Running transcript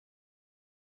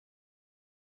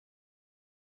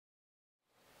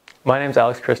My name's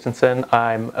Alex Christensen.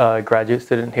 I'm a graduate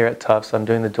student here at Tufts. I'm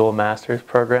doing the dual master's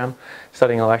program,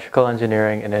 studying electrical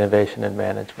engineering and innovation and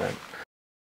management.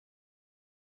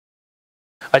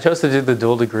 I chose to do the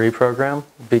dual degree program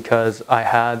because I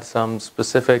had some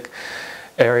specific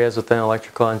areas within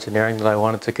electrical engineering that I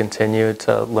wanted to continue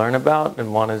to learn about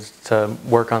and wanted to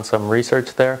work on some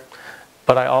research there.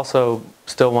 But I also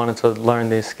still wanted to learn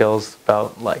these skills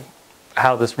about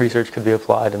how this research could be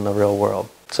applied in the real world.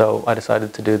 So I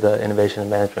decided to do the innovation and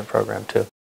management program too.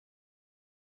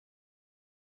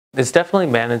 It's definitely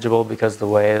manageable because the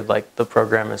way the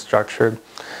program is structured,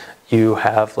 you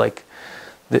have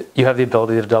you have the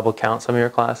ability to double count some of your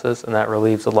classes, and that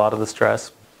relieves a lot of the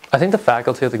stress. I think the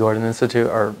faculty at the Gordon Institute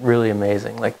are really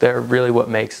amazing. They're really what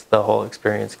makes the whole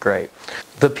experience great.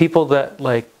 The people that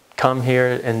come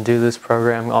here and do this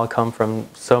program all come from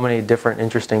so many different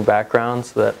interesting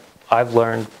backgrounds that I've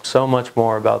learned so much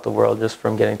more about the world just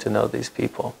from getting to know these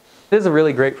people. It is a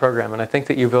really great program, and I think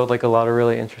that you build a lot of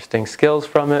really interesting skills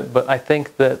from it, but I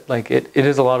think that it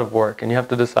is a lot of work, and you have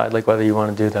to decide whether you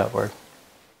want to do that work.